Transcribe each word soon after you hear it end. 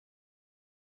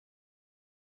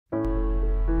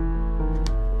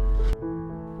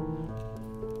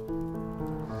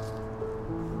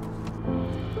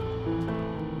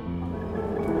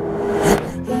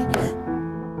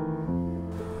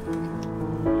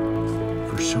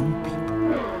some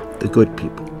people, the good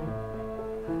people,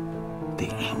 the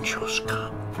angels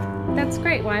come. That's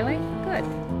great, Wiley. Good.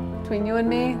 Between you and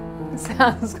me, this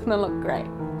house is gonna look great.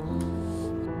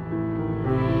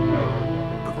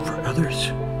 But for others,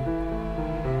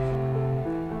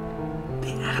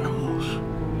 the animals.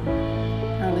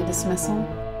 Early dismissal.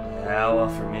 Yeah, well,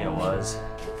 for me it was.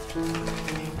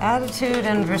 Attitude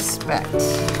and respect.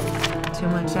 Too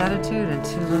much attitude and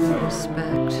too little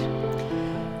respect.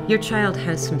 Your child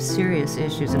has some serious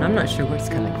issues, and I'm not sure where it's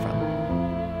coming from.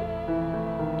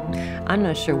 I'm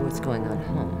not sure what's going on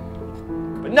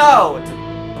home. But no! It's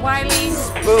Wiley!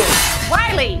 boom!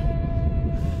 Wiley!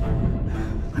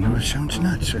 I know it sounds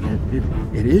nuts,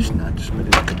 and it is nuts, but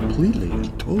it's completely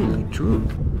and totally true.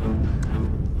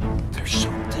 There's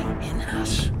something in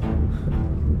us.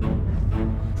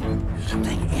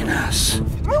 Something in us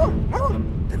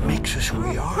that makes us who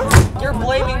we are. You're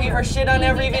blaming me for shit I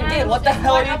never even did. What the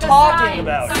hell are you talking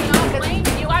about? I'm not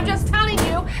blaming you. I'm just telling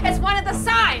you it's one of the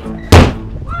signs.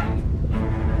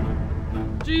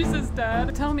 Jesus,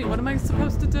 Dad. Tell me, what am I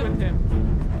supposed to do with him?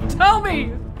 Tell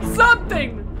me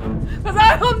something! Because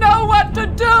I don't know what to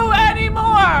do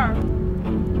anymore!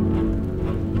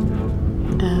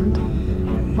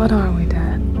 And what are we,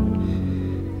 Dad?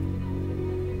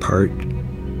 Part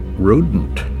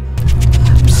rodent.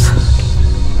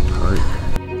 Part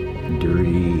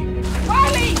dirty.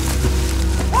 Wiley!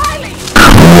 Wiley!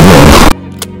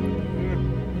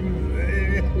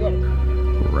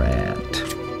 Rat.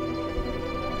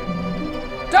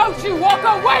 Don't you walk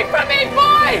away from me,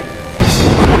 boy!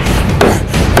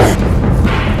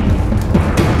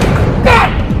 God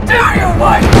damn you,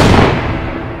 Wiley!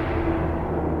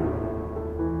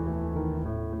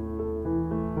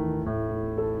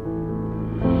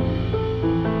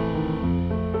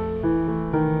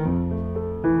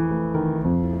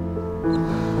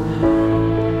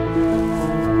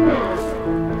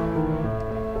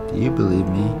 Do you believe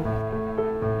me?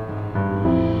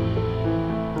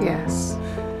 Yes,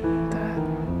 Dad.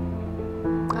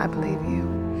 I believe you.